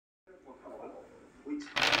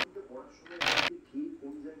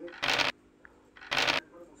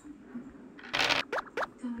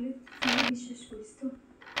তাহলে তুমি বিশ্বাস করিস তো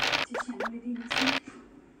যে শ্যামলের দিন আছে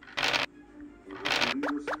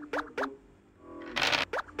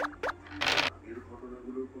আগের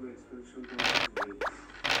ঘটনাগুলোর কোনো এক্সপ্লেনেশন তো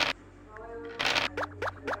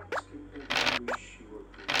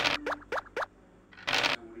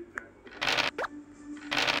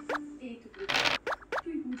এই তো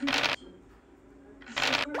তুই বুঝে গেছিস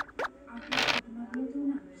বিশেষ করে আগের ঘটনাগুলো তো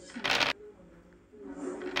না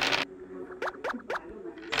খুব ভালো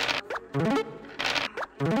মানুষ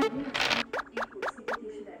এই পরিস্থিতিতে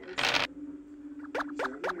এসে দাঁড়িয়েছে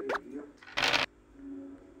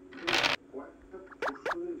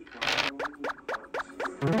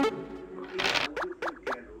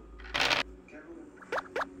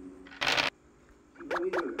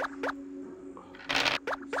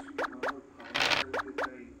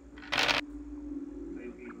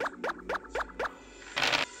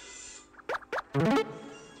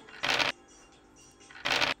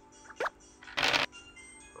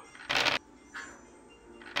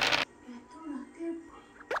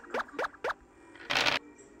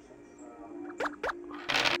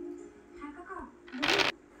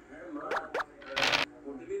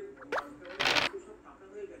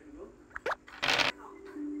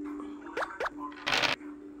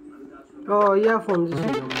ও ইয়া ফোন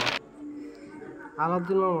দিছিল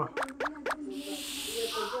আলাদিন মামা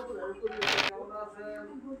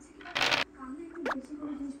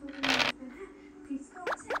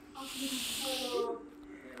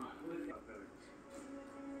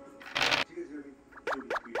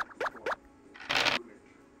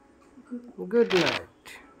গুড নাইট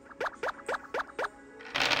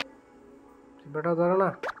বেটা ধরো না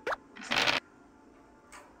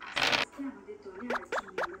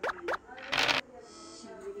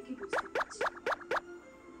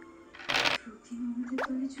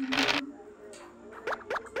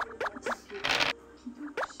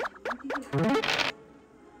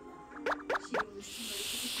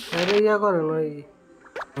আরে ইয়া করেন ওই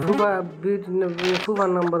ফুবার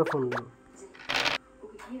নাম্বার ফোন দেন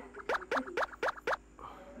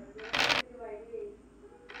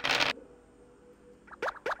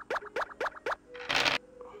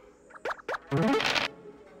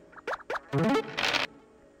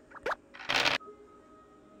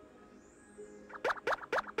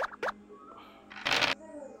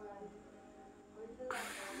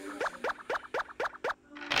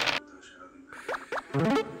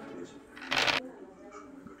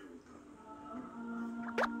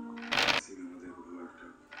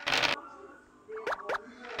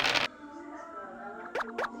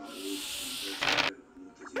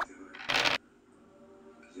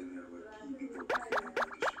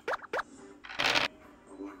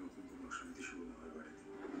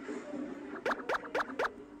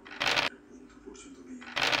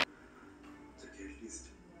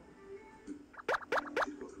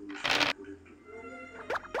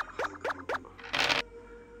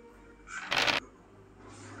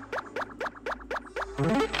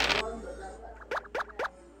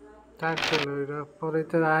পরে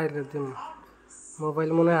তো আইলে দিন মোবাইল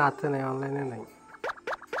মনে হয় হাতে নেই অনলাইনে নাই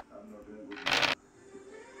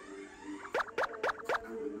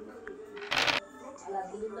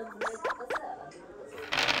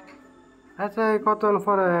আচ্ছা কতক্ষণ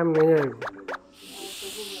পরে এমনি যাইব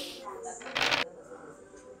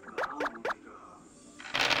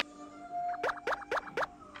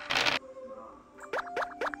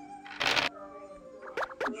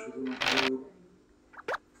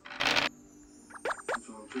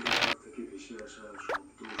থেকে ভেসে আসা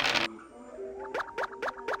শব্দ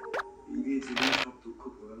এই জীবনে সব দুঃখ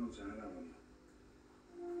ভোলানো যায় না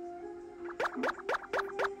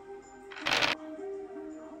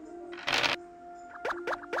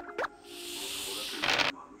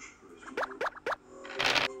মানুষ প্রয়োজন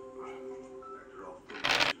রক্ত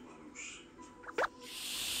মানুষ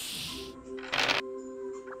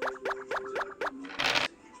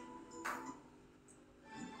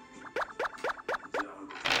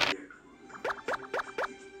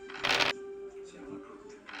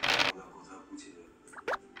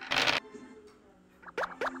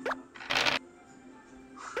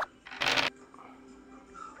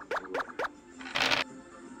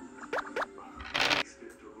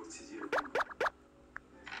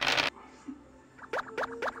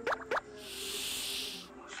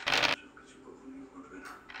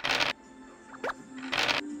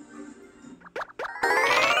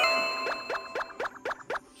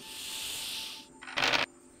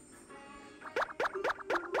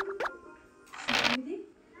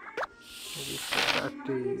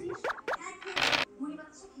What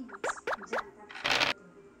about the chickens?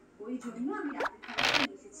 জন্য আমি রাতের খাবার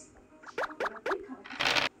নিয়ে এসেছি। এবার তুই খাবার খা।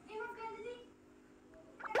 এবার কেন দিদি?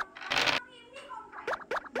 আমি এমনি কম খাই।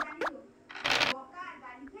 জানি তো, বকা আর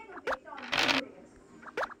গালি খেয়ে তোর পেটটা অলরেডি ভরে গেছে।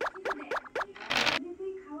 কিন্তু দেখ, এবার যদি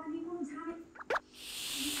তুই খাওয়া নিয়ে কোনো ঝামেলা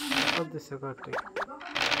সব দিচ্ছে কয়েকটি।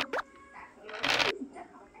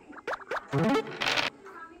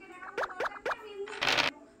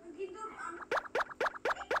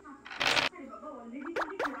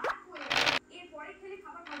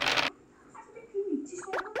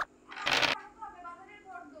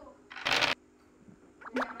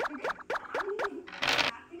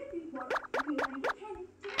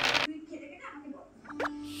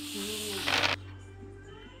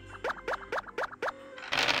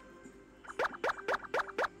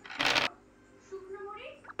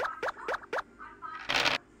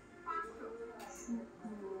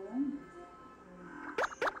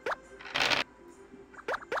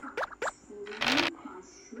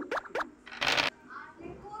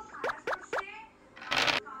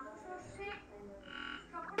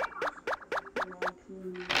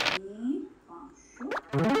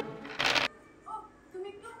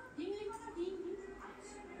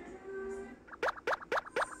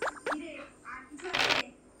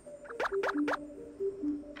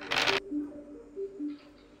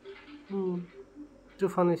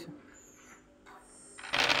 তুফান এসে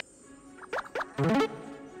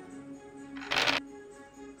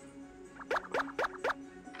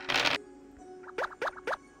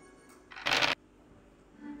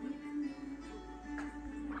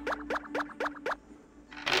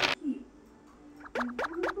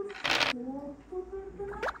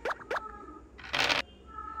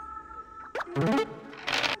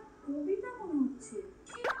কবিতা মনে হচ্ছে।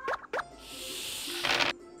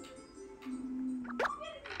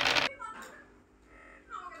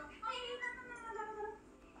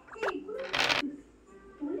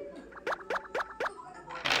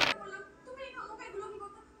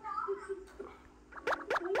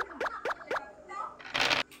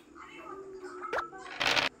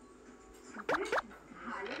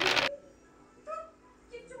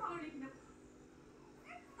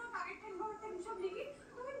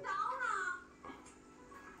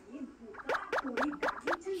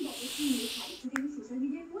 সোশ্যাল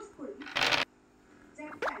মিডিয়ায় পোস্ট করবি,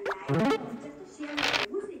 চারটা লাইক 50টা শেয়ার করবি,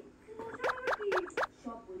 বুঝলি?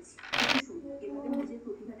 সব বলছি, কিন্তু শোন, এভাবে নিজের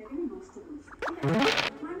প্রতিভাটাকে না নষ্ট করিস না, ঠিক আছে?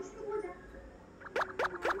 মানুষকে বোঝা।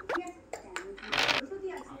 ঠিক আছে, তেমন কি সরস্বতী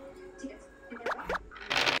আছে, ঠিক আছে, এবার বল,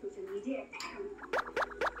 আমি সোশ্যাল মিডিয়ায় একটা অ্যাকাউন্ট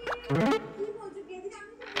কি বলছো প্রিয়াদিদি?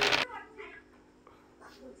 আমি তো বুঝতে পারছি না।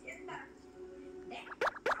 বলছি না, দেখ,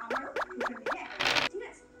 আমারও সোশ্যাল মিডিয়া অ্যাকাউন্ট, ঠিক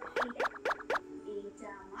আছে? এইটা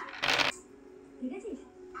আমার, ঠিক আছে?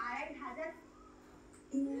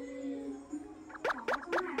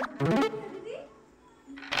 2500 দিদি,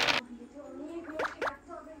 অনেক লোককে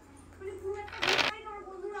ডাকতে হবে, মানে পুরো একটা বিয়ে আমার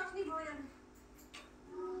বন্ধুরা আসলেই ভয় যাবে।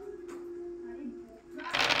 আরে বোকা,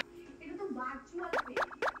 এটা তো ভার্চুয়াল পে,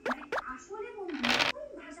 মানে আসলে বন্ধু ওই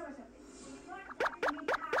ভাষা পে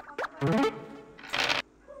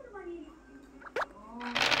বানিয়ে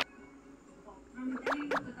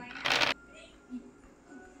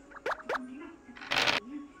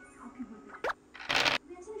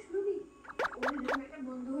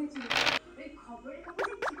বন্ধ হয়েছিল ওই খবরের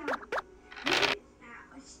কাগজে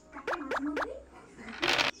তাকে মাঝে মধ্যে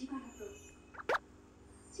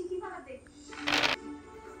চিঠি পাঠাতে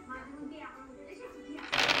মাঝে মধ্যে আমার হোটেলে সে চিঠি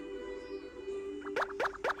আসে।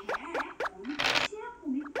 হ্যাঁ, অনেক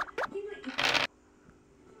সেরকমই, কিন্তু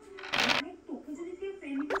মানে তোকে যদি কেউ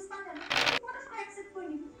ফ্রেন্ড রিকোয়েস্ট পাঠালো তুই ফটোটা অ্যাকসেপ্ট করে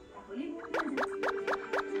নিবি, তাহলেই বন্ধু হয়ে যাবে।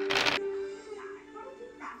 তারপর তুই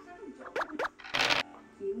তার সাথে যত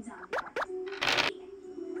কেউ জানতে পারছে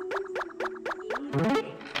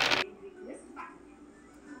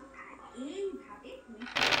এইভাবে তুই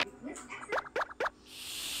রিকোয়েস্ট অ্যাকসেপ্ট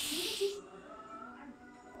করেছিস।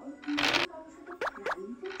 আর তুই কারোর সাথে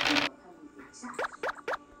প্রাইভেটলি কথা বলতে চাস,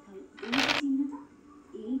 তাহলে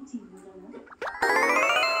এই চিহ্নটার মধ্যে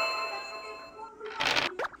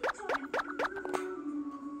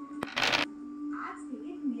আজ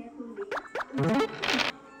থেকে তুই আর তোর লেখা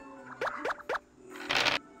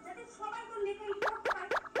যাতে সবাই তোর লেখা ইগনোর করতে পারে।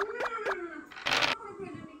 কোনো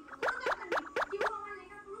প্রয়োজন নেই, কোনো দরকার নেই, কেউ আমার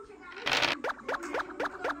লেখা করুক, সেটা আমি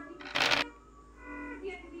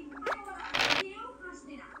কেউ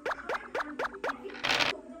হাসবে না, সবাই ভালো করবে।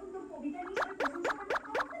 তোকে যখন তোর কবিতা নিয়ে সবাই প্রশংসা করবে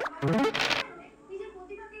তখন নিজের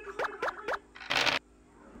প্রতিভাকে একটু সবাই ভালো করে।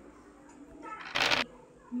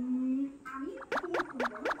 আমি তোর ফোন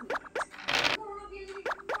বড় করোনা পেয়ে যদি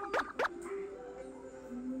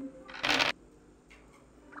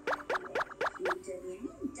এইটা নিয়ে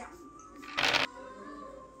আমি জানি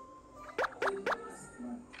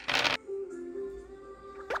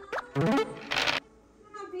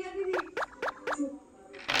না প্রিয়া দিদি চুপ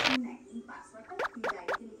না এই পাসওয়ার্ডটা তুই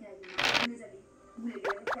ডায়েরিতে লিখে রাখবি না ভুলে যাবি ভুলে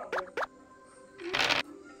গেলে প্রবলেম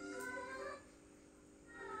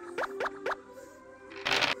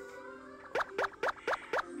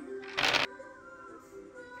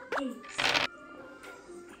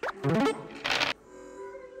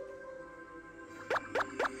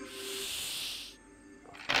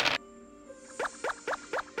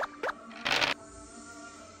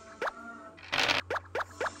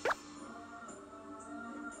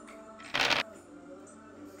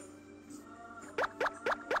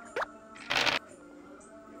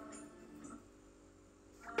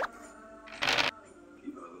কি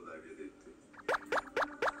ভালো লাগে দেখতে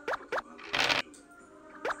কত ভালোবাসো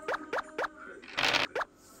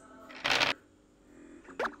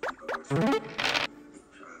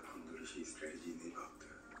সারাক্ষণ ধরে সেই স্ট্র্যাটেজি নিয়ে ভাবতে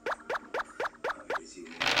আমি বেশি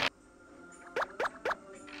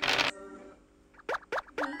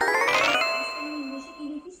ইংলিশে কি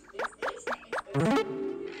লিখিস এস এস না এস এস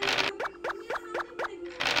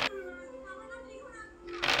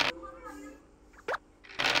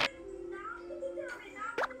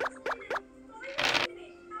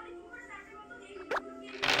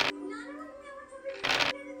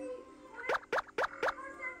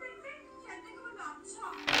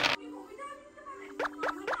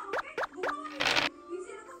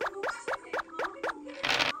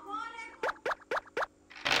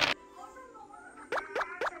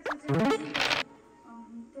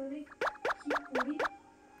তাহলে কি করি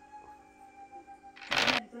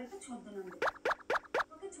তোর একটা ছদ্মনাম দে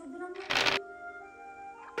ওকে ছদ্মনাম দে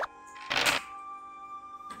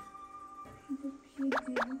কিন্তু কি দেব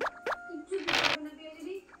কিছু দিতে হবে না প্রিয়া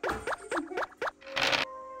দিদি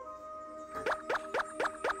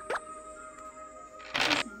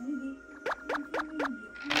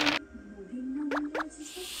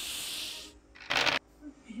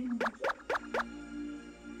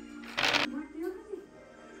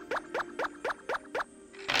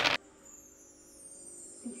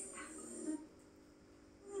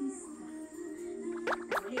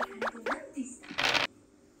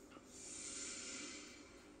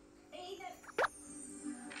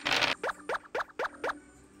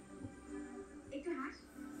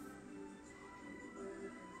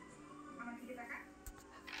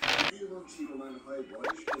চিরমান হয়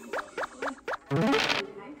বয়স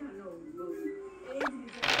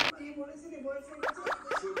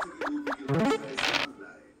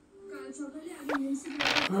কাল সকালে আগে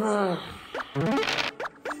মিউনিসিপালিটি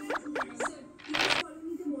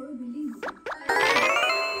কলোনিতে বড় বিল্ডিং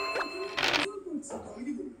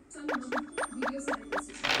চলো ভিডিও সাইড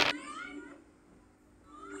করছি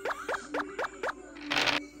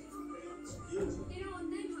এরা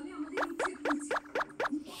অন্যায় ভাবে আমাদের উচ্ছেদ করছে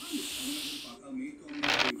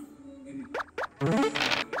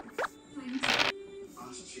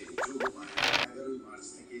আসছে 11 মার্চ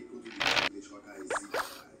থেকে প্রতিদিন সন্ধ্যে 6টায়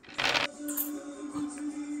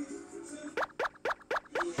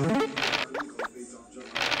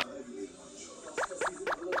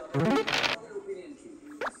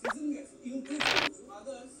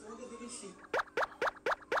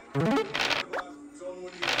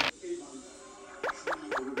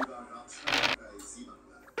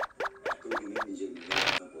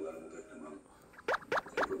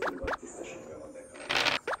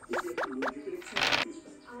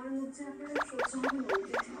আমার মধ্যে আপনার সহ্য হবে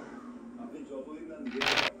না আপনি যতদিন না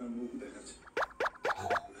নিজেকে আপনার মুখ দেখাচ্ছেন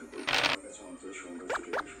আমার কাছে অন্তরে সৌন্দর্য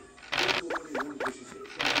চলে আসবে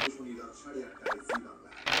শনিবার 8:30টায় জি বাংলা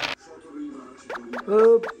 17ই মার্চ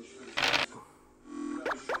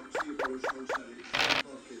সবচেয়ে বড় সংসারের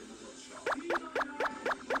সম্পর্কের মহোৎসব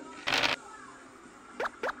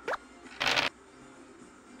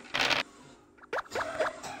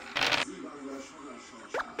জি বাংলা সোনার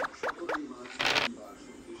সংসার 17ই মার্চ রবিবার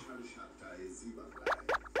সন্ধ্যে 7:30টায় জি বাংলায়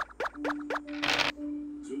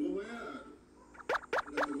যুব ভাইয়া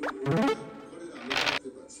ঘরের আলো করতে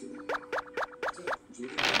পারছি না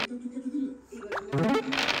জোরে তো কেটে দিল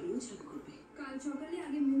কাল সকালে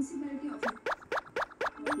আগে মিউনিসিপালিটি অফিস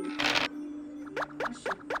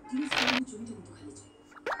জমিটা কিন্তু খালি চাই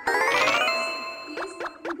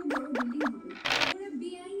বড় বিল্ডিং হবে ওরা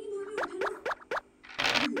বেআইনি ভাবে ওঠানো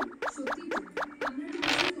সত্যি আপনার তো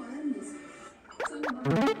কিছু করার নেই চলো বাবা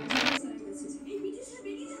জিজ্ঞেস স্যারের কাছে এই বিদেশে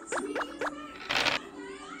বেরিয়ে যাচ্ছে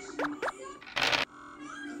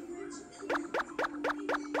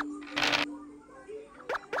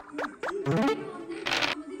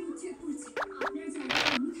আমাদের উচ্ছেদ করছে আপনার জায়গায়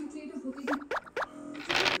আমি থাকলে এটা হতে দিন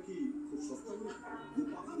কি খুব সস্তা করে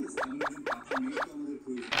পাতা নিস আমরা একজন পাতা নিয়ে তো আমাদের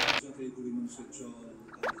প্রয়োজন যাতে গরিব মানুষের জল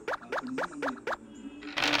আর কোনো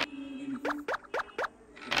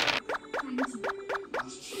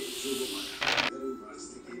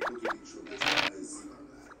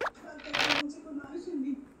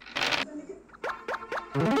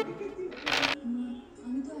আমি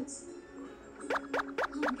তো আছি,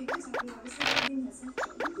 আমাকে একটা চাকরির ব্যবস্থা করে দিন না স্যার।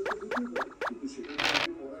 কিন্তু সেটা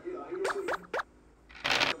তো পড়াটির আইনও করি।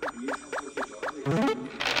 বিয়ে সম্পর্কে জড়ালে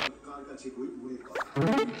কার কাছে কই দূরের কথা।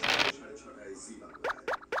 6:30টায় জি বাংলায়।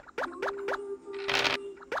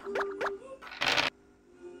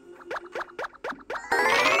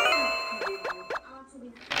 আমার ছবি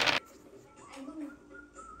না, একদম না।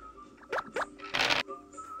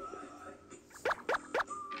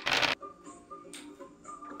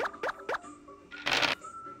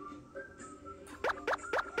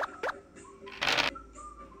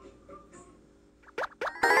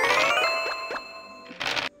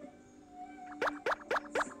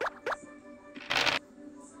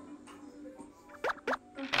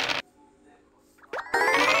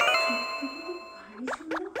 ভারী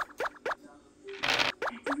সুন্দর,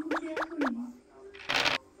 এতদিন খেয়াল করিনি।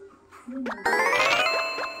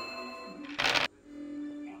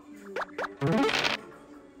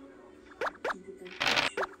 কিন্তু তার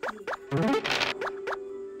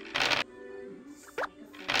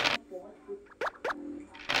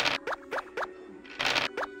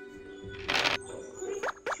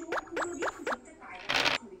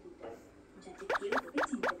যাতে কেউ তোকে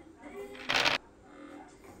চিনতে না পারে।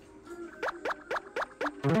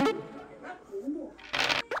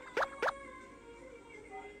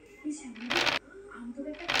 আমি তোকে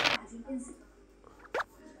একটা কাজের পেন্সিল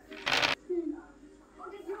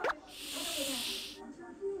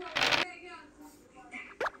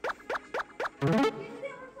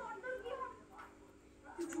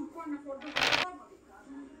চুপ কর না, ফটো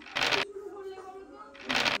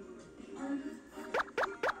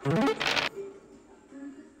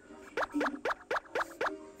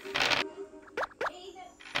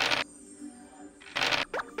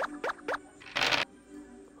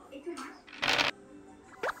একটু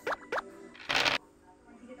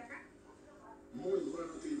হাস দিকে টাকা মন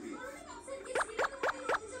ঘোরানো তিনটি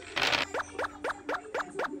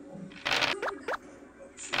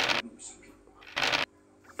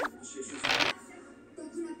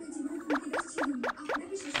তখন আপনার জীবনে হুমকিদার ছিলেন,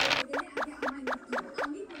 আপনাকে শেষ করতে গেলে আগে আমায় মারতে হবে।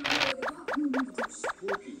 আমি প্রমাণ করে দেবো আপনি নির্দোষ।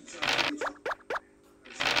 ফুলকি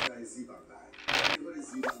 4:30টায় জি বাংলায়। একেবারে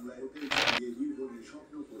জি বাংলায় হোটেল চালিয়ে দুই বোনের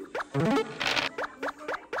স্বপ্ন পূরণ।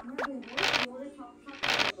 আমরা বলবো সব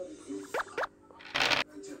করেছি।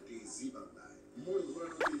 4:30 জি বাংলায়। মন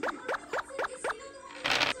ঘোরানো তিনটি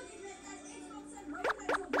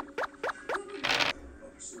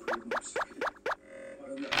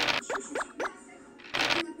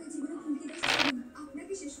আপনার জীবনে হুমকিদার ছিলেন,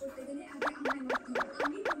 আপনাকে শেষ করতে গেলে আগে আমায় মারতে হবে।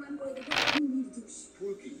 আমি প্রমাণ করে দেবো আপনি নির্দোষ।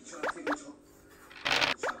 ফুলকি 4 থেকে 6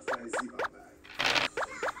 7টায় জি বাংলায়।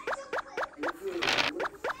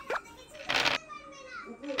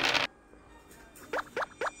 উপর